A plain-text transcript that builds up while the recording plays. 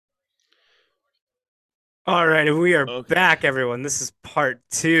All right, and we are Okay. back, everyone. This is part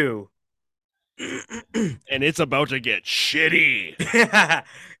two. And it's about to get shitty.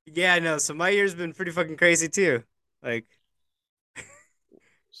 Yeah, no. So my year's been pretty fucking crazy too. Like,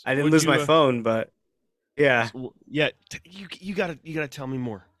 I didn't Would lose my you phone, but yeah, yeah, you gotta tell me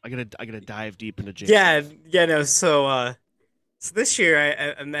more. I gotta dive deep into Jake's yeah, life. yeah. No. So this year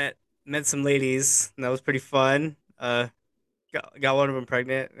I met some ladies, and that was pretty fun. Got one of them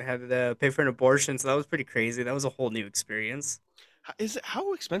pregnant. I had to pay for an abortion, so that was pretty crazy. That was a whole new experience.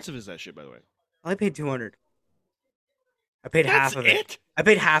 How expensive is that shit, by the way? I only paid 200. I paid That's half of it. it? I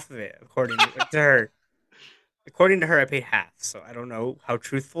paid half of it, according to her. According to her, I paid half, so I don't know how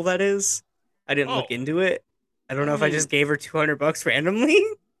truthful that is. I didn't look Oh, into it. I don't know I if I mean, just gave her 200 bucks randomly.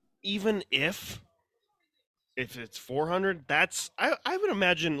 even if it's 400, I would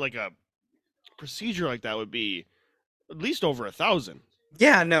imagine like a procedure like that would be at least over 1,000.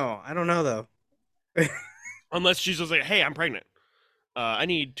 Yeah, no, I don't know though. Unless she's just like, hey, I'm pregnant. I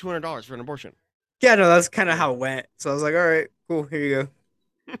need $200 for an abortion. Yeah, no, that's kind of Okay. how it went. So I was like, all right, cool, here you go.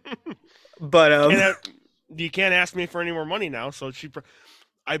 But can't have, you can't ask me for any more money now. So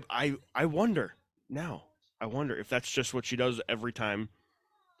I wonder now. I wonder if that's just what she does every time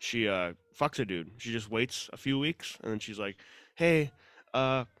she fucks a dude. She just waits a few weeks and then she's like, "Hey,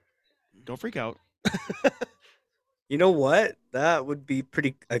 uh, don't freak out, you know what? That would be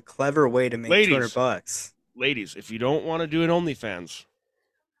pretty a clever way to make 200 ladies, bucks. ladies. If you don't want to do an OnlyFans,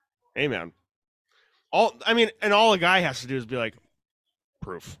 hey man, and all a guy has to do is be like,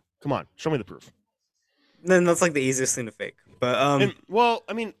 proof. Come on, show me the proof. Then that's like the easiest thing to fake. But And well,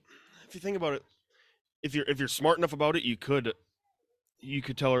 if you think about it, if you're smart enough about it, you could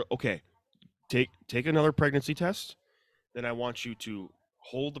tell her, okay, take another pregnancy test. Then I want you to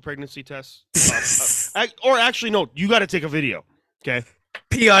hold the pregnancy test up. Or actually, no, you got to take a video. Okay,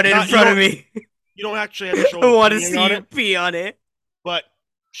 pee on it in not you front of don't me. you don't actually have to show I the want to peeing see on you it, pee on it. but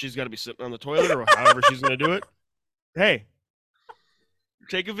she's got to be sitting on the toilet or however she's gonna do it. Hey,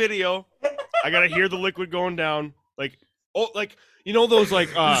 take a video. I gotta hear the liquid going down. Like, oh, like those like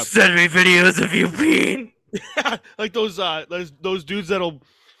Send me videos of you peeing. like those dudes that'll.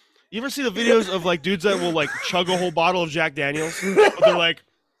 You ever see the videos of like dudes that will like chug a whole bottle of Jack Daniels, but they're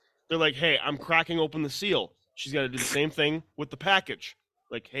like, hey, I'm cracking open the seal. She's got to do the same thing with the package.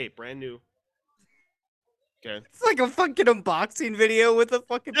 Like, hey, brand new. Okay. It's like a fucking unboxing video with a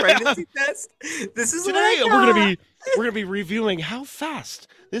fucking pregnancy test. This is what I Today we're gonna got. be we're gonna be reviewing how fast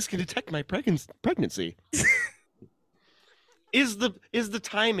this can detect my pregnancy. Is the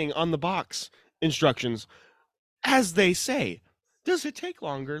timing on the box instructions as they say? Does it take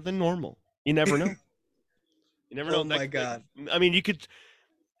longer than normal? You never know. You never Oh know. my god. You could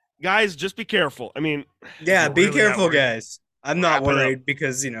guys just be careful. If Yeah, you're be really that careful, worried, guys. I'm not wrap it up. worried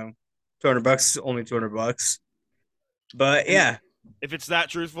because 200 bucks is only 200 bucks. But And yeah, if it's that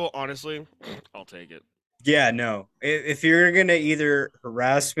truthful, honestly, I'll take it yeah, no. If you're gonna either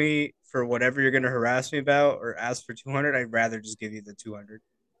harass me for whatever you're gonna harass me about or ask for 200, I'd rather just give you the 200.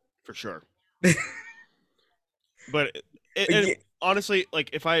 for sure. But Yeah, honestly, like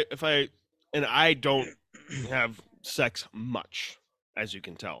if I and I don't have sex much, as you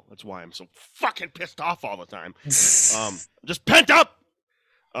can tell. That's why I'm so fucking pissed off all the time. Just pent up.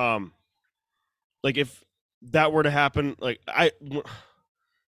 Um, like if that were to happen, like I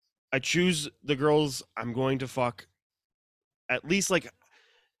choose the girls I'm going to fuck. At least like,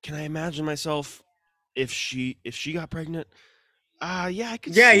 can I imagine myself if she got pregnant? Yeah, I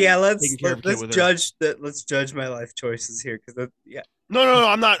could yeah, see yeah. taking Let's care of a kid let's with her. judge that. Let's judge my life choices here because yeah. No,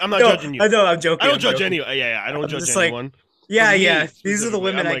 I'm not No, judging I you. know. I'm I joking. don't I'm judge joking. any. Yeah, I don't I'm judge just like, anyone. For yeah, yeah. me These are the specifically,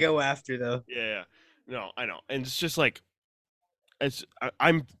 women I'm I like, go after, though. yeah. No, I know, and it's just like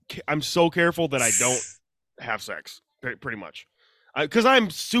I'm so careful that I don't have sex, pretty much, because I'm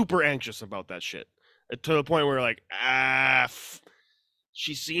super anxious about that shit to the point where like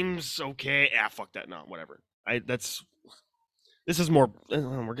she seems okay. Fuck that, no, whatever. I that's This is more. We're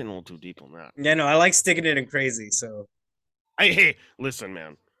getting a little too deep on that. Yeah, no, I like sticking it in crazy. So Hey, listen,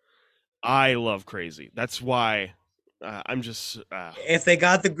 man. I love crazy. That's why I'm just. if they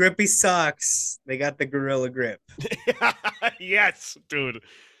got the grippy socks, they got the gorilla grip. Yes, dude.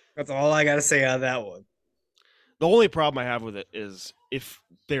 That's all I gotta say on that one. The only problem I have with it is if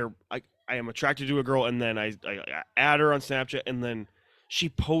I am attracted to a girl and then I add her on Snapchat and then she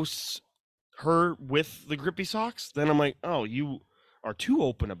posts her with the grippy socks, then I'm like, oh, you are too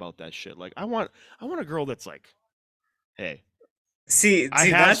open about that shit. Like I want a girl that's like, hey, See, I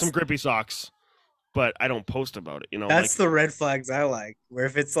see, have some that's grippy socks, but I don't post about it. that's the red flags I like. Where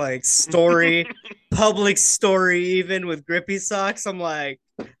if it's like story, public story, even with grippy socks, I'm like,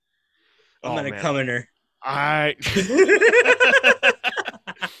 I'm oh gonna man, come in her. I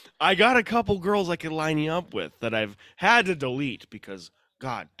I got a couple girls I could line you up with that I've had to delete because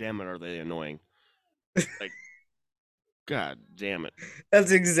god damn it are they annoying. Like god damn it.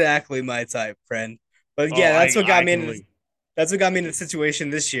 That's exactly my type, friend. But Oh, yeah, I can leave. that's what got me into the situation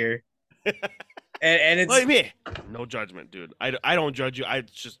this year. And it's Like me. No judgment, dude. I don't judge you. I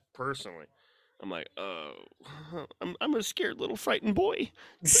just personally I'm like, I'm a scared little frightened boy.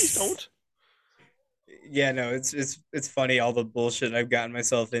 Please don't. yeah, no, it's funny all the bullshit I've gotten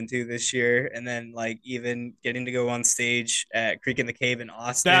myself into this year, and then like even getting to go on stage at Creek in the Cave in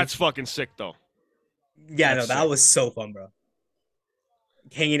Austin. That's fucking sick though. Yeah, That's no, that sick. was so fun, bro.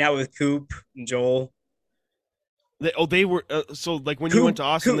 Hanging out with Coop and Joel. They were so like when you went Coop, to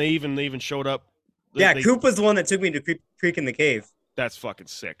Austin, Coop. they even showed up. Yeah, They Coop was the one that took me to Creek in the Cave. that's fucking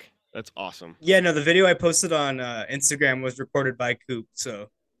sick. That's awesome. Yeah, no, the video I posted on Instagram was recorded by Coop. So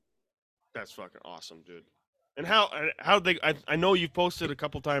That's fucking awesome, dude. And how they I know you've posted a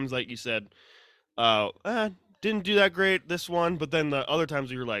couple times like you said, didn't do that great this one, but then the other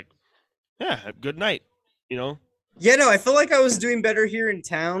times you were like, yeah, good night, you know? yeah, no, I feel like I was doing better here in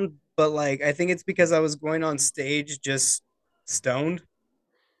town, but like I think it's because I was going on stage just stoned.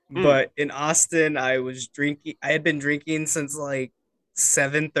 Mm. But in Austin, I was drinking. I had been drinking since like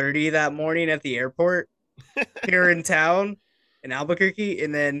 7:30 that morning at the airport here in town in Albuquerque,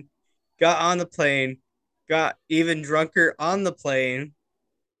 and then got on the plane, got even drunker on the plane.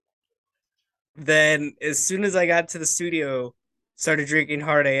 Then as soon as I got to the studio, started drinking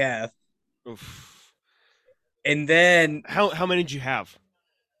hard AF, Oof. and then How many did you have?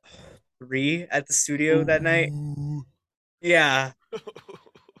 three at the studio that night. Ooh. Yeah,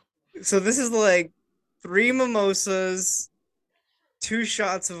 so this is like three mimosas, two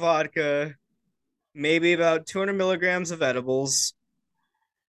shots of vodka, maybe about 200 milligrams of edibles,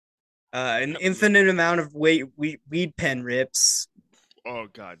 an infinite amount of weed pen rips, Oh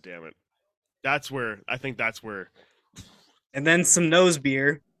god damn it. That's where I think that's where. and then some nose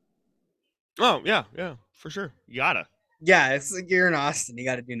beer. Oh yeah, yeah, for sure. You gotta. Yeah, it's like you're in Austin. You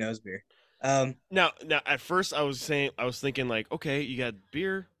got to do nose beer. Now, at first I was thinking like, okay, you got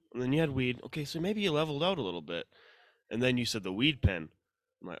beer and then you had weed. Okay, so maybe you leveled out a little bit, and then you said the weed pen.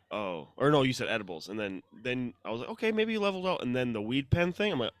 I'm like, oh, or no, you said edibles, and then I was like, okay, maybe you leveled out, and then the weed pen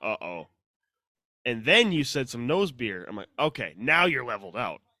thing. I'm like, oh, and then you said some nose beer. I'm like, okay, now you're leveled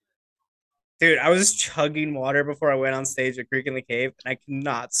out. dude, I was chugging water before I went on stage at Creek in the Cave, and I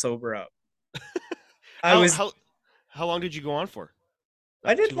cannot sober up. I How was how how long did you go on for? I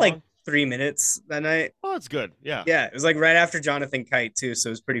Like did too like long? 3 minutes that night. Oh, that's good. Yeah, Yeah, it was like right after Jonathan Kite too, so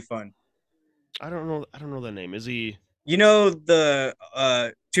it was pretty fun. I don't know. I don't know the name. Is he? You know the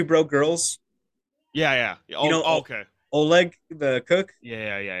two broke girls. Yeah. You know Okay. Oleg the cook.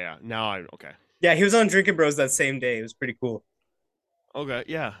 Yeah. Now I okay. Yeah, he was on Drinking Bros that same day. It was pretty cool. Okay,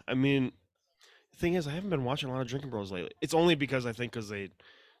 yeah. I mean, the thing is, I haven't been watching a lot of Drinking Bros lately. It's only because they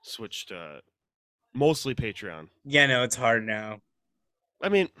switched mostly Patreon. Yeah, no, it's hard now. I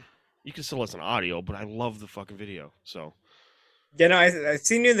mean, you can still listen to audio, but I love the fucking video. So, Yeah, no, I've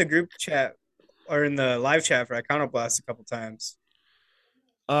seen you in the group chat or in the live chat for Iconoblast a couple times.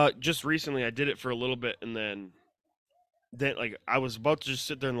 just recently I did it for a little bit, and then like I was about to just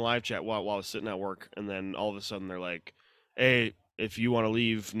sit there in the live chat while I was sitting at work, and then all of a sudden they're like, "Hey, if you want to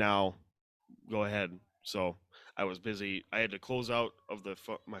leave now, go ahead." So I was busy. I had to close out of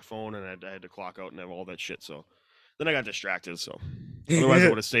my phone, and I had to clock out and have all that shit. So then I got distracted. So otherwise, I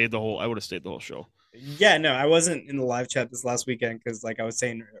would have stayed the whole. I would have stayed the whole show. Yeah, no, I wasn't in the live chat this last weekend because, like I was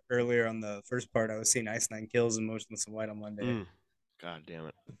saying earlier on the first part, I was seeing Ice Nine Kills and Motionless and White on Monday. Mm, God damn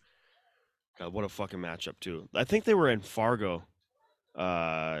it! God, what a fucking matchup too. I think they were in Fargo,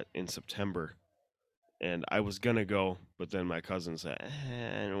 in September, and I was gonna go, but then my cousin said,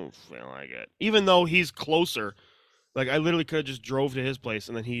 I don't feel like it. Even though he's closer, like I literally could have just drove to his place,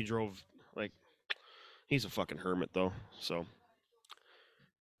 and then he drove. Like he's a fucking hermit though. So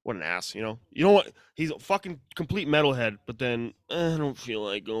what an ass, you know. You know what? He's a fucking complete metalhead, but then I don't feel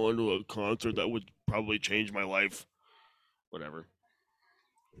like going to a concert that would probably change my life. Whatever.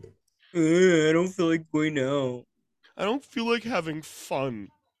 I don't feel like going out. I don't feel like having fun.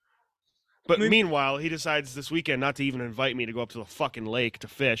 But Maybe meanwhile, he decides this weekend not to even invite me to go up to the fucking lake to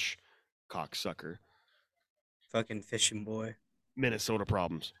fish. Cocksucker. fucking fishing boy. Minnesota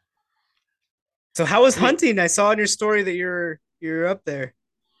problems. So how was I mean, hunting? I saw on your story that you're up there.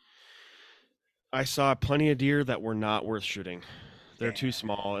 I saw plenty of deer that were not worth shooting. They're too Damn.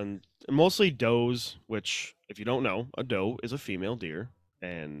 small and mostly does, which, if you don't know, a doe is a female deer.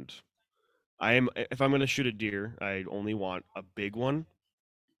 And if I'm going to shoot a deer, I only want a big one.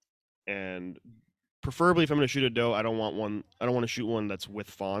 And preferably if I'm gonna shoot a doe, I don't want to shoot one that's with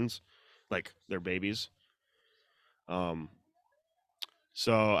fawns, like they're babies. Um,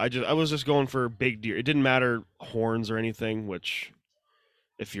 so I was just going for big deer. It didn't matter horns or anything. Which,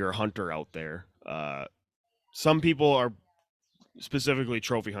 if you're a hunter out there, some people are specifically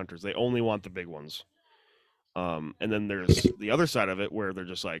trophy hunters. They only want the big ones. And then there's the other side of it where they're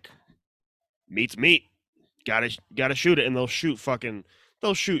just like, meat's meat. Gotta shoot it, and they'll shoot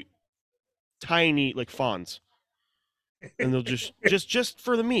tiny like fawns, and they'll just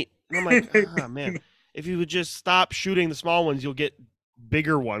for the meat. And I'm like, ah man, if you would just stop shooting the small ones, you'll get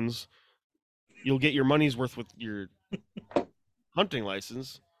bigger ones. You'll get your money's worth with your hunting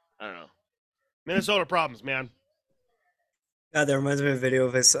license. I don't know. Minnesota problems, man. God, that reminds me of a video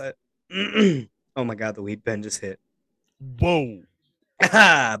of his. Oh my god, the weed pen just hit. Whoa.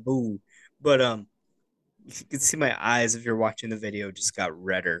 Ah, boo. But you can see my eyes if you're watching the video just got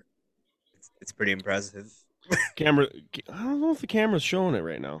redder. It's pretty impressive. Camera. I don't know if the camera's showing it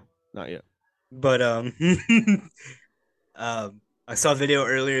right now. Not yet. But I saw a video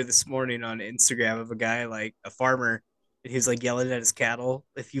earlier this morning on Instagram of a guy like a farmer, and he's like yelling at his cattle,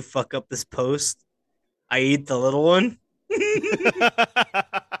 "If you fuck up this post, I eat the little one."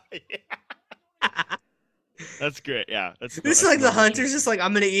 That's great. Yeah, This that's is like the normal shit. hunter's just like,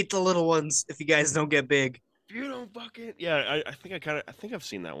 I'm gonna eat the little ones if you guys don't get big. If you don't fucking yeah, I think I've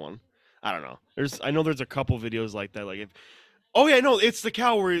seen that one. I don't know. I know there's a couple videos like that. Like if oh yeah, no, it's the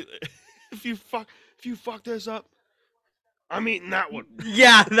cow where if you fuck this up, I'm eating that one.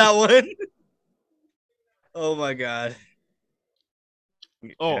 Yeah, that one. Oh my god.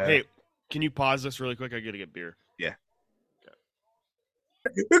 Oh Yeah. hey, can you pause this really quick? I gotta get beer. Yeah.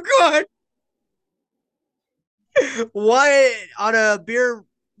 God. Why on a beer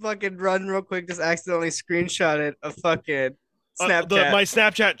fucking run real quick just accidentally screenshotted a fucking Snapchat? My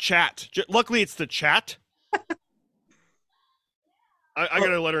Snapchat chat. Luckily, it's the chat. I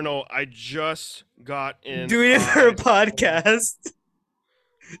gotta let her know. I just got in. Doing it for a podcast.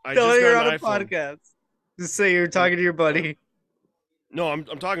 Tell her you're on a iPhone. podcast. Just say you're talking to your buddy. No, I'm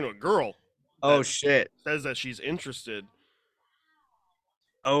talking to a girl. Oh shit. Says that she's interested.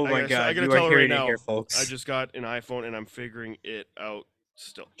 Oh my god. I gotta you tell are her right hearing it now. here, folks. I just got an iPhone and I'm figuring it out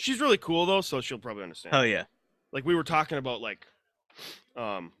still. She's really cool though, so she'll probably understand. Hell yeah. Like we were talking about like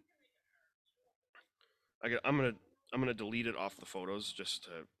I'm gonna delete it off the photos just to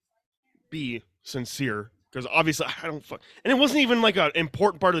be sincere. Because obviously I don't fuck, and it wasn't even like an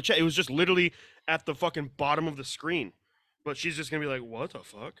important part of the chat. It was just literally at the fucking bottom of the screen. But she's just gonna be like, "What the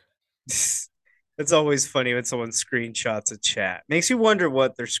fuck?" It's always funny when someone screenshots a chat. Makes you wonder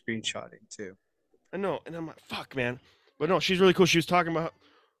what they're screenshotting too. I know, and I'm like, "Fuck, man." But no, she's really cool. She was talking about,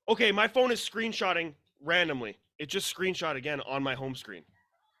 okay, my phone is screenshotting randomly. It just screenshot again on my home screen.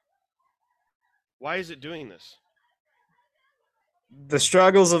 Why is it doing this? The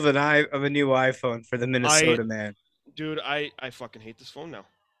struggles of a new iPhone for the Minnesota man. Dude, I fucking hate this phone now.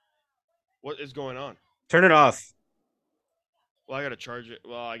 What is going on? Turn it off. Well, I gotta charge it.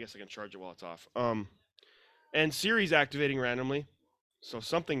 Well, I guess I can charge it while it's off. And Siri's activating randomly, so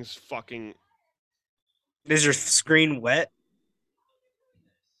something's fucking. Is your screen wet?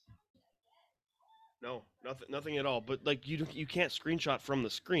 No, nothing at all. But like you can't screenshot from the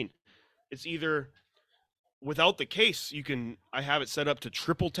screen. It's either without the case, I have it set up to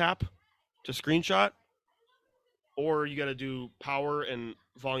triple tap to screenshot, or you got to do power and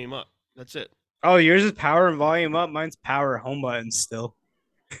volume up. That's it. Oh, yours is power and volume up. Mine's power home button still.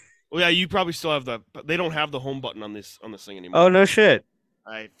 Well, yeah, you probably still have they don't have the home button on this thing anymore. Oh no shit.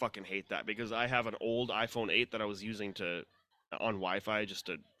 I fucking hate that because I have an old iPhone 8 that I was using on Wi-Fi just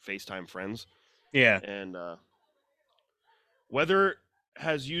to FaceTime friends. Yeah. And weather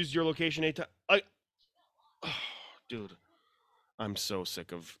has used your location 8 times. Dude, I'm so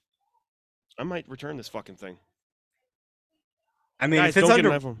sick of. I might return this fucking thing. I mean, Guys, if don't get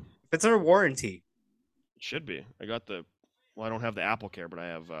an iPhone. if it's under warranty, It should be. I got I don't have the Apple Care, but I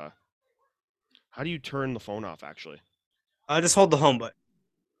have. How do you turn the phone off? Actually, just hold the home button.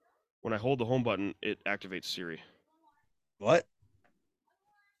 when I hold the home button, it activates Siri. What?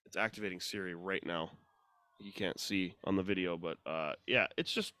 It's activating Siri right now. You can't see on the video, but yeah,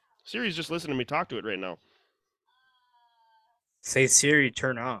 it's just Siri's just listening to me talk to it right now. Say Siri,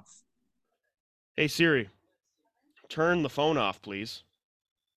 turn off. Hey Siri, turn the phone off, please.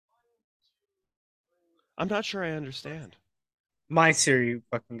 I'm not sure I understand. My Siri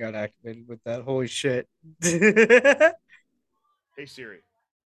fucking got activated with that. Holy shit. Hey Siri,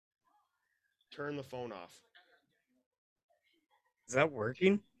 turn the phone off. Is that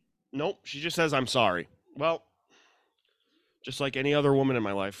working? Nope, she just says I'm sorry. Well, just like any other woman in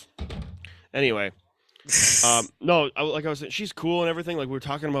my life. Anyway, No, like I was saying, she's cool and everything. Like we were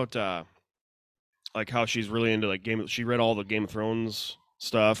talking about, like how she's really into like She read all the Game of Thrones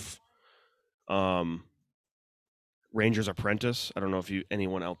stuff. Um, Ranger's Apprentice. I don't know if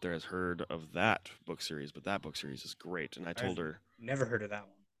anyone out there has heard of that book series, but that book series is great. And I I've told her never heard of that one.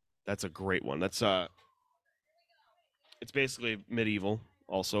 that's a great one. It's basically medieval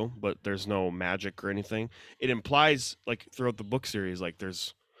also, but there's no magic or anything. It implies like throughout the book series, like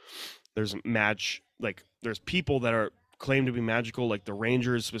there's like there's people that are claimed to be magical, like the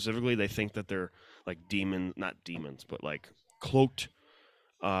Rangers specifically. They think that they're like not demons, but like cloaked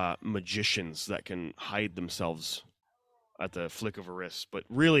magicians that can hide themselves at the flick of a wrist. But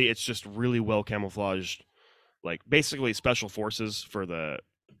really, it's just really well camouflaged, like basically special forces for the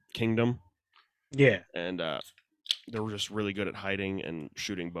kingdom, Yeah. and they're just really good at hiding and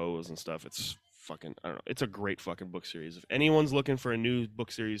shooting bows and stuff. It's fucking, I don't know. It's a great fucking book series. If anyone's looking for a new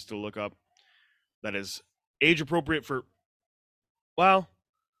book series to look up that is age appropriate for, well,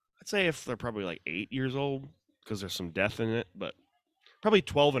 I'd say if they're probably like 8 years old because there's some death in it, but probably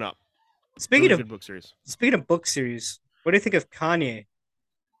 12 and up. Speaking Really of good book series. speaking of book series, what do you think of Kanye?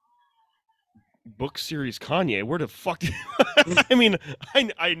 Book series Kanye. Where the fuck? I mean,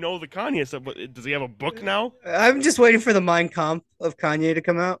 I know the Kanye stuff, but does he have a book now? I'm just waiting for the Mind Comp of Kanye to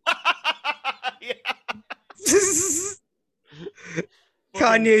come out. Yeah. Fucking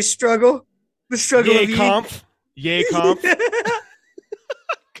Kanye's struggle, the struggle yay of Eve. conf. Yay conf. God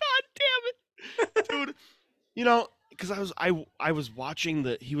damn it, dude. You know, because I was watching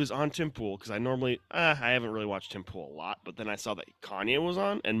he was on Tim Pool because I normally I haven't really watched Tim Pool a lot, but then I saw that Kanye was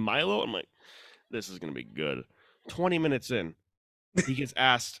on and Milo. I'm like, this is gonna be good. 20 minutes in, he gets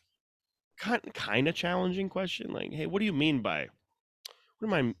asked kind of challenging question like, hey, what do you mean by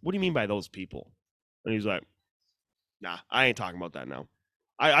what do you mean by those people? And he's like, nah, I ain't talking about that now.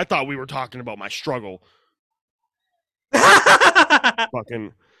 I thought we were talking about my struggle.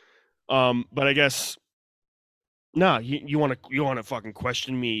 Fucking but I guess nah, you want to fucking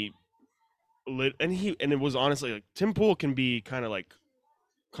question me. And it was honestly like Tim Pool can be kind of like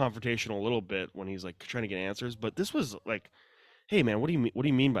confrontational a little bit when he's like trying to get answers, but this was like, hey man, what do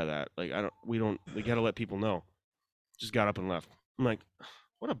you mean by that? Like we got to let people know. Just got up and left. I'm like,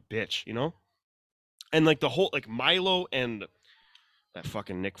 what a bitch, you know? And like the whole like Milo and that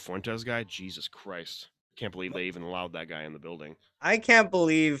fucking Nick Fuentes guy, Jesus Christ. Can't believe they even allowed that guy in the building. I can't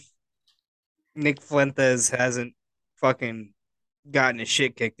believe Nick Fuentes hasn't fucking gotten his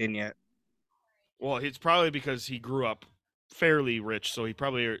shit kicked in yet. Well, it's probably because he grew up fairly rich, so he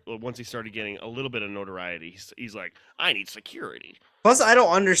probably once he started getting a little bit of notoriety, he's like, I need security. Plus, I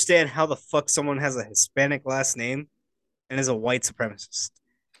don't understand how the fuck someone has a Hispanic last name and is a white supremacist.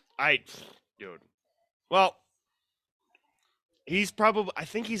 I, dude. Well, he's probably. I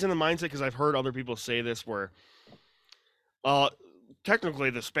think he's in the mindset because I've heard other people say this where, uh, technically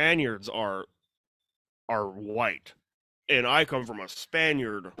the Spaniards are white, and I come from a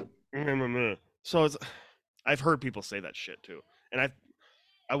Spaniard. So I've heard people say that shit too, and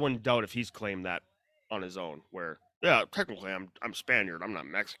I wouldn't doubt if he's claimed that on his own. Where yeah, technically I'm Spaniard. I'm not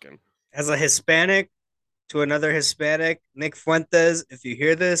Mexican. As a Hispanic to another Hispanic, Nick Fuentes, if you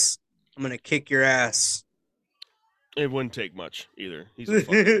hear this, I'm gonna kick your ass. It wouldn't take much either. you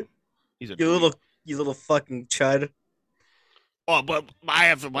He's a dweeb. little you little fucking chud. Oh, but I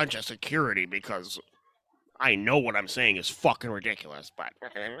have a bunch of security because I know what I'm saying is fucking ridiculous. But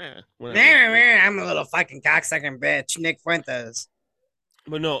I'm a little fucking cocksucking bitch, Nick Fuentes.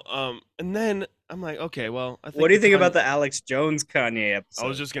 but no, and then I'm like, okay, well, I What think do you think about Kanye. the Alex Jones Kanye I was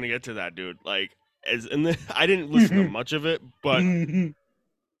episode? just gonna get to that, dude. Like, and then I didn't listen to much of it, but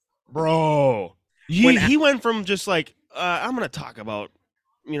bro, when he went from just like I'm gonna talk about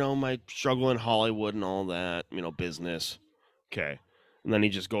my struggle in Hollywood and all that, business. Okay, and then he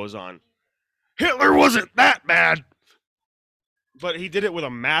just goes on. Hitler wasn't that bad, but he did it with a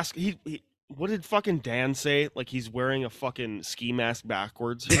mask. What did fucking Dan say? Like he's wearing a fucking ski mask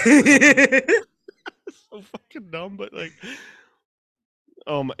backwards. So fucking dumb, but like,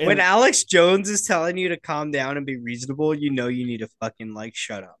 when and Alex Jones is telling you to calm down and be reasonable, you know you need to fucking like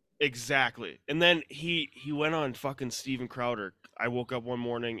shut up. exactly. And then he went on fucking Steven Crowder. I woke up one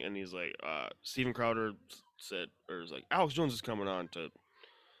morning and he's like, Steven Crowder said, or was like, Alex Jones is coming on to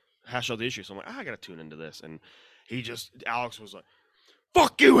hash out the issue. So I'm like, I gotta tune into this. And Alex was like,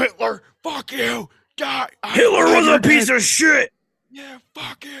 fuck you, Hitler! Fuck you! Die! Hitler was a piece of shit. Yeah,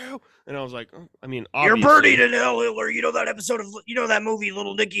 fuck you! And I was like, I mean, You're obviously, birdied in hell, Hitler. You know that episode of that movie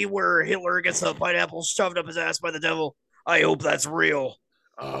Little Nicky where Hitler gets a pineapple shoved up his ass by the devil. I hope that's real.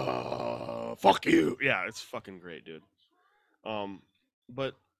 fuck you! Yeah, it's fucking great, dude. Um,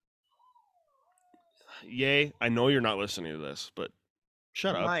 but Yay, I know you're not listening to this, but I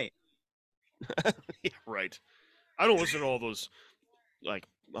shut up. might. Yeah, right. I don't listen to all those like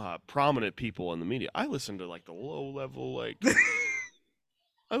prominent people in the media. I listen to like the low level, like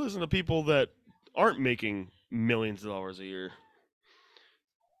I listen to people that aren't making millions of dollars a year.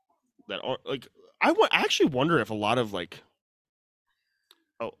 That aren't like I actually wonder if a lot of like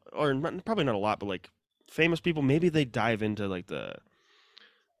oh, or not, probably not a lot, but like famous people, maybe they dive into like the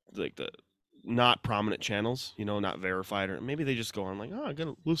not prominent channels, not verified, or maybe they just go on like, oh, I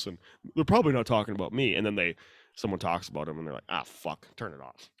gotta listen. They're probably not talking about me, and then someone talks about them, and they're like, ah, fuck, turn it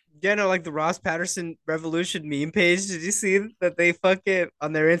off. Yeah, no, like the Ross Patterson Revolution meme page. Did you see that they fucking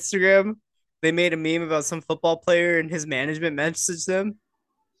on their Instagram? They made a meme about some football player and his management messaged them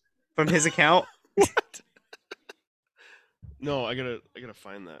from his account. What? No, I gotta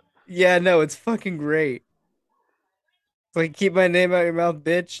find that. Yeah, no, it's fucking great. It's like keep my name out your mouth,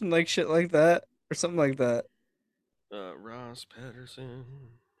 bitch, and like shit like that, or something like that. Ross Patterson.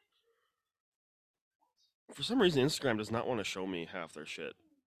 For some reason, Instagram does not want to show me half their shit.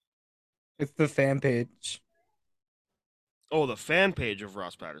 It's the fan page. Oh, the fan page of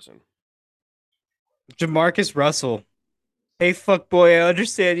Ross Patterson. Jamarcus Russell. Hey fuck boy, I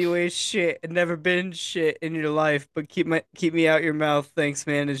understand you ain't shit and never been shit in your life, but keep me out your mouth, thanks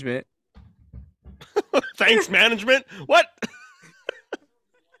management. Thanks, management. What?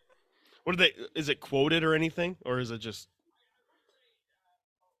 What are they? Is it quoted or anything, or is it just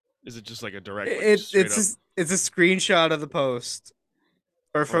like a direct, like It straight it's up? it's a screenshot of the post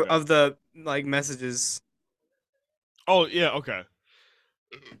or from Okay. of the like messages. Oh yeah. Okay.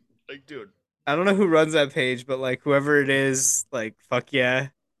 Like, dude, I don't know who runs that page, but like whoever it is, like fuck yeah,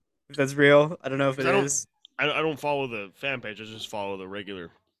 if that's real. I don't know if it because I don't, is. I don't follow the fan page. I just follow the regular,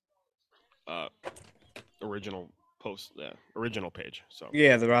 uh, original post, yeah, original page. So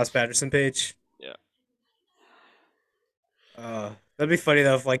Yeah, the Ross Patterson page. yeah. That'd be funny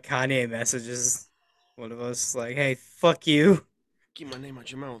though if like Kanye messages one of us like, "Hey, fuck you." Keep my name out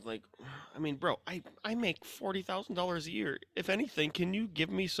your mouth. Like, I mean, bro, I make $40,000 a year. If anything, can you give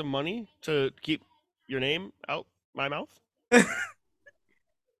me some money to keep your name out my mouth, please,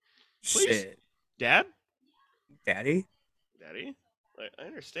 Shit, Dad, daddy. Daddy? I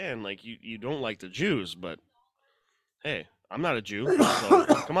understand. Like, you don't like the Jews, but hey, I'm not a Jew, so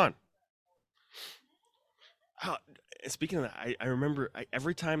come on. How, speaking of that, I remember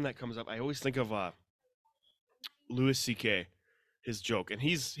every time that comes up, I always think of Louis C.K. his joke, and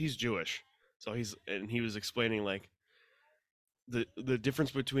he's Jewish, so he was explaining like the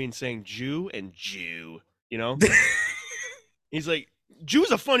difference between saying Jew and Jew. You know, he's like,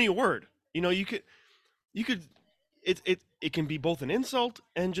 Jew's a funny word. You could it can be both an insult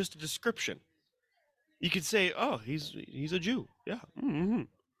and just a description. You could say, oh, he's a Jew. Yeah. Mm-hmm.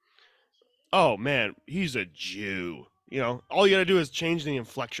 Oh man, he's a Jew. All you gotta do is change the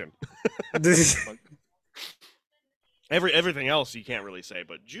inflection. Everything else you can't really say,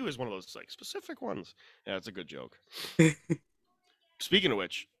 but Jew is one of those like specific ones. Yeah, it's a good joke. Speaking of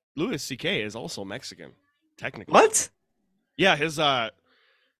which, Louis C.K. is also Mexican, technically. What? Yeah, his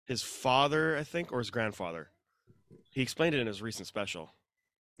father, I think, or his grandfather. He explained it in his recent special.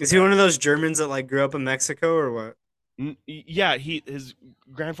 Is he That one of those Germans that like grew up in Mexico or what? yeah, his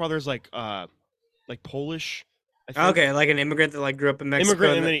grandfather is like Polish, I think, Okay, like an immigrant that like grew up in Mexico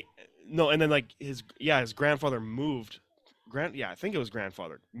immigrant, and and then then no, and then like his grandfather moved, I think it was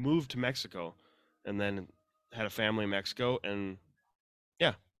grandfather moved to Mexico, and then had a family in Mexico, and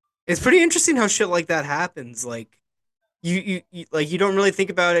yeah, it's pretty interesting how shit like that happens. Like you like you don't really think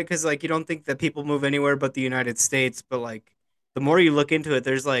about it because like you don't think that people move anywhere but the United States, but like the more you look into it,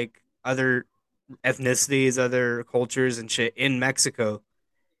 there's like other ethnicities, other cultures and shit in Mexico,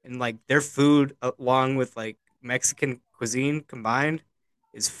 and like their food along with like Mexican cuisine combined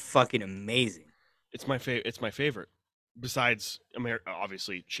is fucking amazing. it's my favorite. Besides,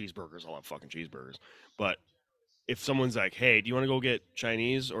 obviously cheeseburgers, I love fucking cheeseburgers, but if someone's like, "Hey, do you want to go get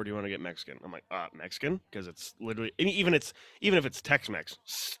Chinese or do you want to get Mexican?" I'm like, Mexican," because it's literally even if it's Tex-Mex,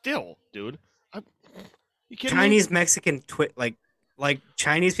 still, dude. I, you kidding me? Chinese Mexican like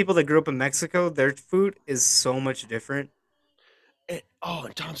Chinese people that grew up in Mexico, their food is so much different. And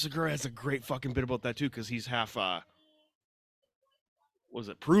Tom Segura has a great fucking bit about that too, because he's half was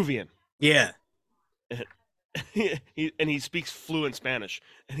it Peruvian? Yeah. He speaks fluent Spanish,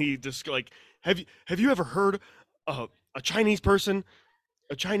 and he just like, have you ever heard a Chinese person,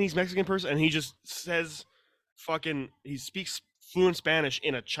 a Chinese Mexican person, and he just says fucking he speaks fluent Spanish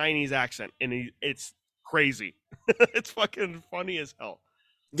in a Chinese accent, and it's crazy. It's fucking funny as hell.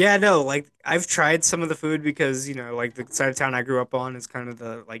 Yeah, no, like I've tried some of the food because, like the side of town I grew up on is kind of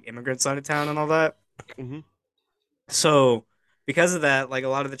the like immigrant side of town and all that. Hmm. So because of that, like a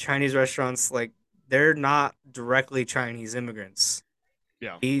lot of the Chinese restaurants, like they're not directly Chinese immigrants.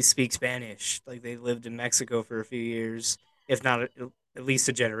 Yeah. They speak Spanish. Like they lived in Mexico for a few years, if not at least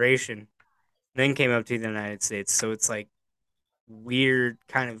a generation. Then came up to the United States. So it's like weird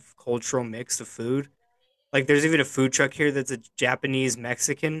kind of cultural mix of food. Like there's even a food truck here that's a Japanese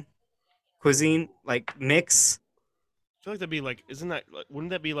Mexican cuisine like mix. I feel like that'd be like, isn't that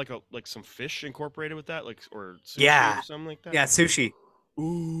wouldn't that be like a like some fish incorporated with that, like or sushi or Yeah. something like that? Yeah, sushi.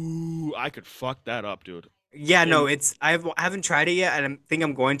 Ooh, I could fuck that up, dude. Yeah, no, And it's I haven't tried it yet, and I think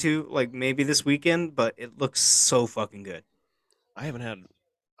I'm going to like maybe this weekend, but it looks so fucking good. I haven't had.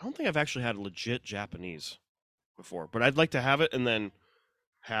 I don't think I've actually had legit Japanese before, but I'd like to have it and then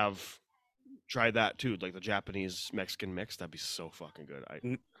have tried that too, like the Japanese Mexican mix. That'd be so fucking good. I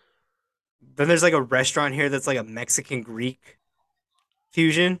N- Then there's like a restaurant here that's like a Mexican Greek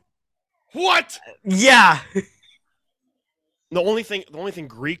fusion. what? Yeah. The only thing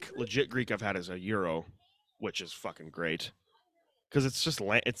Greek, legit Greek I've had is a gyro, which is fucking great because it's just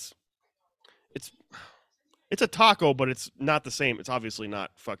it's it's a taco, but it's not the same. It's obviously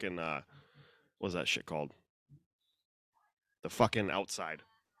not fucking what's that shit called? The fucking outside.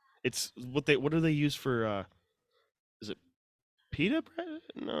 It's what do they use for is it pita bread?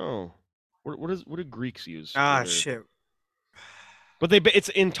 No. What do Greeks use for Ah, their shit. but it's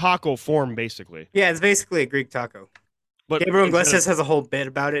in taco form basically. Yeah, it's basically a Greek taco. But Gabriel instead of Iglesias has a whole bit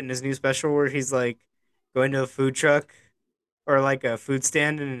about it in his new special where he's like going to a food truck or like a food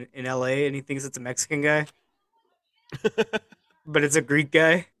stand in LA and he thinks it's a Mexican guy, but it's a Greek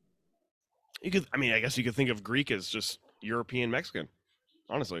guy. you could I mean, I guess you could think of Greek as just European Mexican,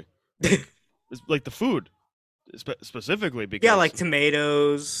 honestly. It's like the food specifically Yeah, like because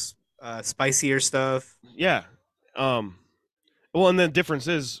tomatoes, spicier stuff. yeah. Um well, and the difference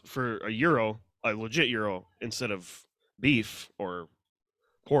is for a euro, a legit euro instead of beef or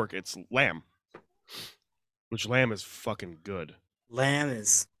pork, it's lamb, which lamb is fucking good. Lamb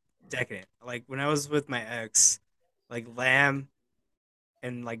is decadent. Like when I was with my ex, like lamb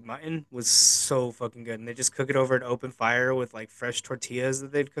and like mutton was so fucking good. And they just cook it over an open fire with like fresh tortillas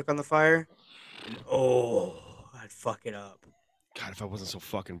that they'd cook on the fire. And oh, I'd fuck it up. God, if I wasn't so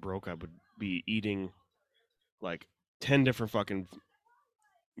fucking broke, I would be eating like 10 different fucking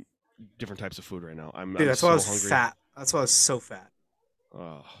different types of food right now. Dude, I'm that's why I so was hungry. fat. That's why I was so fat.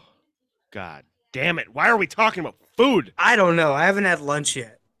 Oh, God damn it. Why are we talking about food? I don't know. I haven't had lunch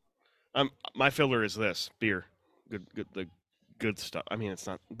yet. My filler is this beer. The good stuff. I mean, it's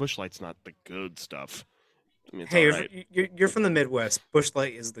not, Bush Light's not the good stuff. I mean, it's Hey, all right. you're from the Midwest. Bush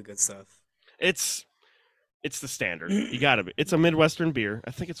Light is the good stuff. It's, it's the standard. You gotta be. It's a Midwestern beer.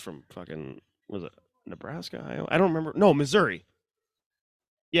 I think it's from fucking, was it Nebraska, Iowa? I don't remember. No, Missouri.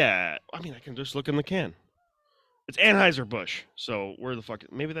 Yeah. I mean, I can just look in the can. It's Anheuser-Busch. So where the fuck,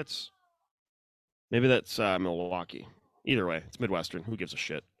 maybe that's Milwaukee. Either way, it's Midwestern. Who gives a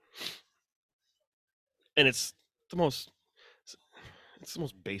shit? And the most it's the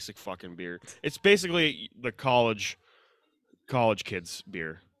most basic fucking beer. It's basically the college kids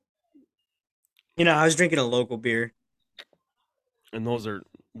beer, You know, I was drinking a local beer. and those are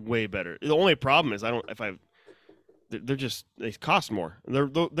way better. The only problem is I don't if I they're just they cost more.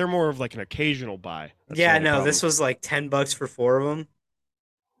 They're more of like an occasional buy. That's the Yeah, only no, this problem. was like $10 for four of them.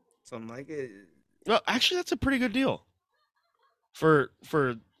 So I'm like, Well, actually, that's a pretty good deal for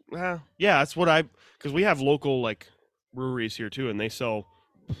yeah. That's what I because we have local like breweries here too, and they sell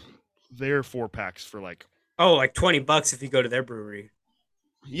their 4 packs for like oh, like $20 if you go to their brewery.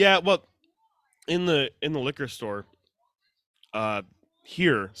 yeah. Well, in the liquor store, uh,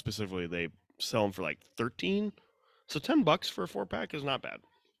 here specifically, they sell them for like 13. So $10 for a 4 pack is not bad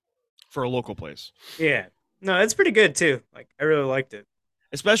for a local place, Yeah, no, it's pretty good too. Like, I really liked it.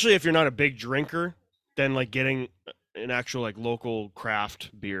 especially if you're not a big drinker. Then like getting an actual like local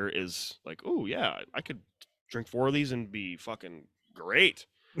craft beer is like, oh yeah, I could drink 4 of these and be fucking great.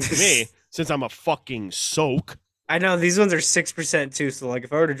 For me, since I'm a fucking soak, I know these ones are 6% too. So like,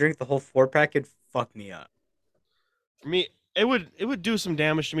 if I were to drink the whole 4 pack, it'd fuck me up. for me it would do some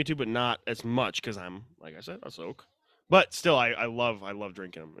damage to me too, but not as much because I'm like I said a soak. But still, I love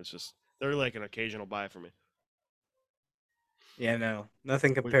drinking them. It's just they're like an occasional buy for me. Yeah, no,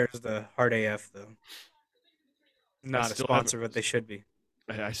 nothing Which compares to Hard AF though. I Not a still haven't. sponsor, but they should be.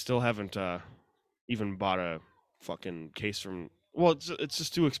 I still haven't even bought a fucking case from. Well, it's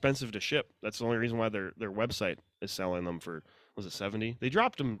just too expensive to ship. That's the only reason why their website is selling them for was it 70? They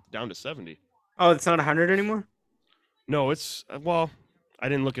dropped them down to 70. Oh, it's not 100 anymore. No, it's well, I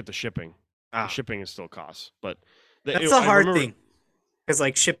didn't look at the shipping. The Ah, shipping is still costs, but that's the I hard remember. thing because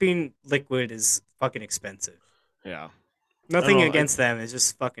like shipping liquid is fucking expensive. Yeah. I don't Nothing know. against them. It's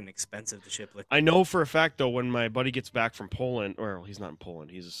just fucking expensive to ship I liquid. know for a fact though, when my buddy gets back from Poland, or he's not in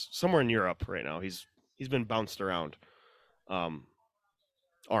Poland, he's somewhere in Europe right now. He's been bounced around, um,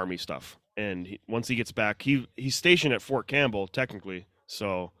 army stuff, and once he gets back, he's stationed at Fort Campbell technically.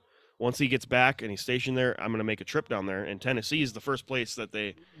 So once he gets back and he's stationed there, I'm gonna make a trip down there. And Tennessee is the first place that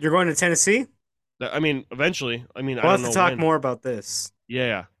they. You're going to Tennessee? That, I mean, eventually. I mean, I We'll don't have to know talk when. more about this. Yeah,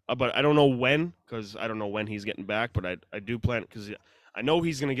 yeah. But I don't know when because I don't know when he's getting back. But I do plan because I know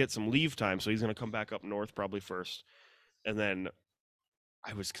he's gonna get some leave time, so he's gonna come back up north probably first, and then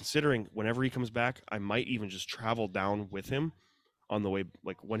I was considering whenever he comes back, I might even just travel down with him on the way,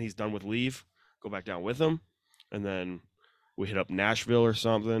 like when he's done with leave, go back down with him, and then we hit up Nashville or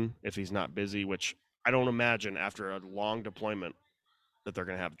something if he's not busy. Which I don't imagine after a long deployment that they're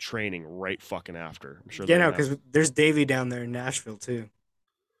gonna have training right fucking after. I'm sure Yeah, they're no, gonna have. because there's Davey down there in Nashville too.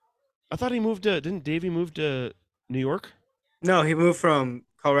 I thought he moved to. Didn't Davey move to New York? No, he moved from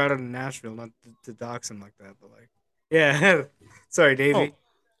Colorado to Nashville, not to dox him like that, but like, yeah. Sorry, Oh, Davey.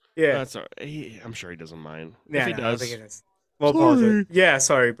 Yeah, that's all right. I'm sure he doesn't mind. If yeah, he no, I don't think does, it is. Well, apologize. sorry. Yeah,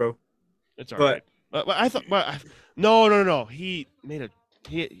 sorry, bro. It's all But right. But I thought, no, no, no, no. He made a.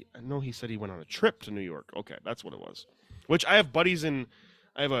 I know he said he went on a trip to New York. Okay, that's what it was. Which I have buddies in.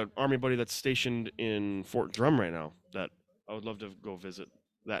 I have an army buddy that's stationed in Fort Drum right now. That I would love to go visit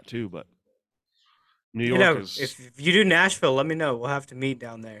that too. But New you York know, is if you do Nashville, let me know. We'll have to meet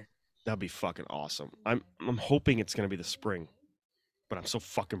down there. that'd be fucking awesome. I'm hoping it's gonna be the spring, but I'm so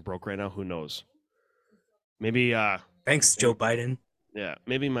fucking broke right now. Who knows? Maybe Thanks, Joe Biden. yeah,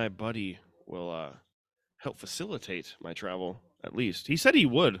 maybe my buddy will help facilitate my travel at least. He said he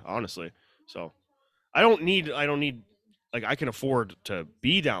would, honestly. So I don't need like I can afford to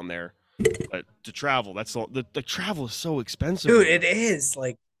be down there, but to travel, that's all the travel is so expensive Dude, right it now. is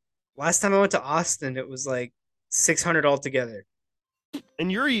like last time I went to Austin, it was like 600 altogether,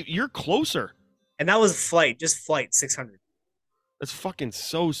 And you're closer. and that was flight, just flight 600, That's fucking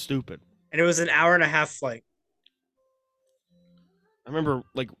so stupid. and it was an hour and a half flight. I remember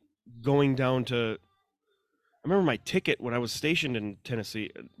like going down to I remember my ticket when I was stationed in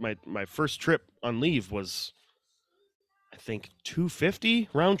Tennessee, my first trip on leave was I think 250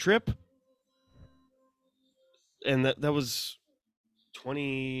 round trip, and that was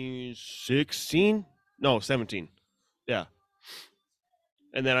 2016? No, 17. Yeah.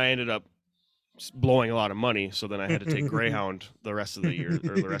 And then I ended up blowing a lot of money, so then I had to take Greyhound the rest of the year or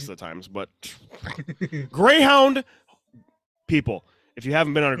the rest of the times. But Greyhound people, if you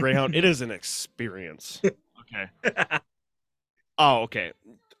haven't been on a Greyhound, it is an experience. Okay. Oh, okay.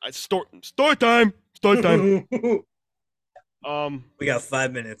 Story time. Story time. We got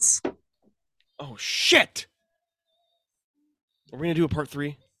 5 minutes. Oh shit. Are we gonna do a part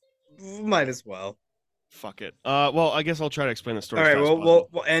 3? Might as well. Fuck it. Well, I guess I'll try to explain the story All as right, fast as well, possible.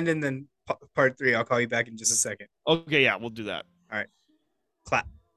 we'll end and then part three. I'll call you back in just a second. Okay, yeah, we'll do that. All right, clap.